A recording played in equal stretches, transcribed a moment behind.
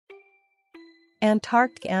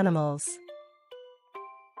Antarctic animals.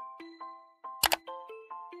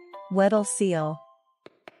 Weddell seal.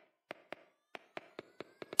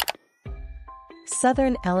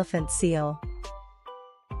 Southern elephant seal.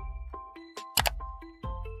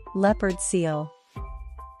 Leopard seal.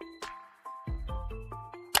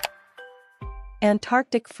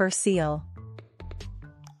 Antarctic fur seal.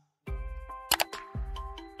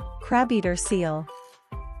 Crab-eater seal.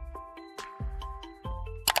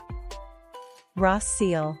 Ross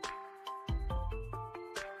seal.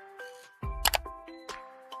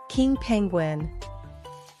 King penguin.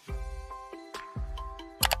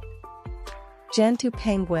 Gentoo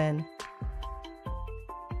penguin.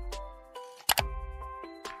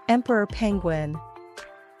 Emperor penguin.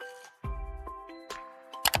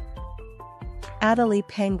 Adelie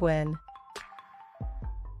penguin.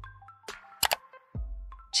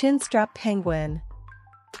 Chinstrap penguin.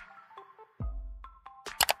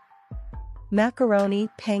 Macaroni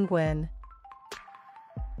penguin.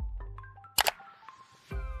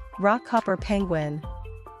 Rockhopper penguin.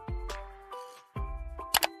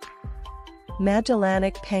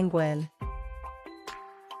 Magellanic penguin.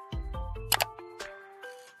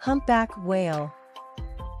 Humpback whale.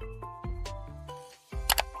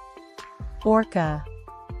 Orca.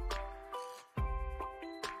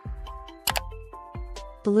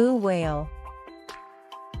 Blue whale.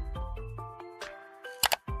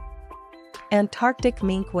 Antarctic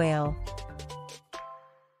minke whale.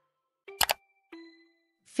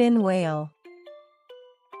 Fin whale.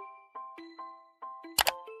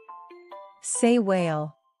 Sei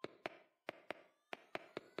whale.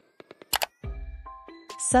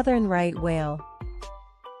 Southern right whale.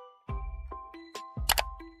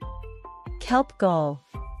 Kelp gull.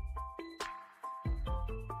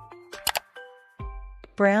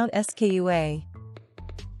 Brown skua.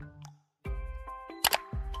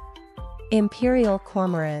 Imperial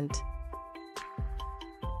cormorant.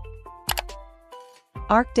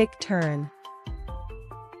 Arctic tern.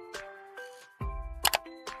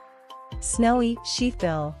 Snowy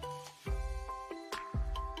sheathbill.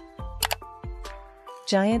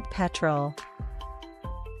 Giant petrel.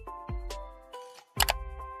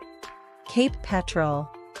 Cape petrel.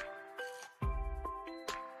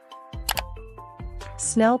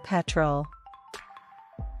 Snow petrel.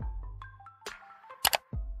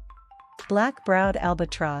 Black-browed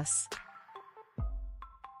albatross.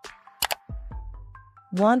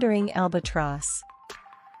 Wandering albatross.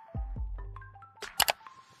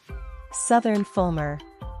 Southern fulmar.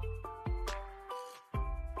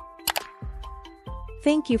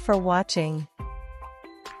 Thank you for watching.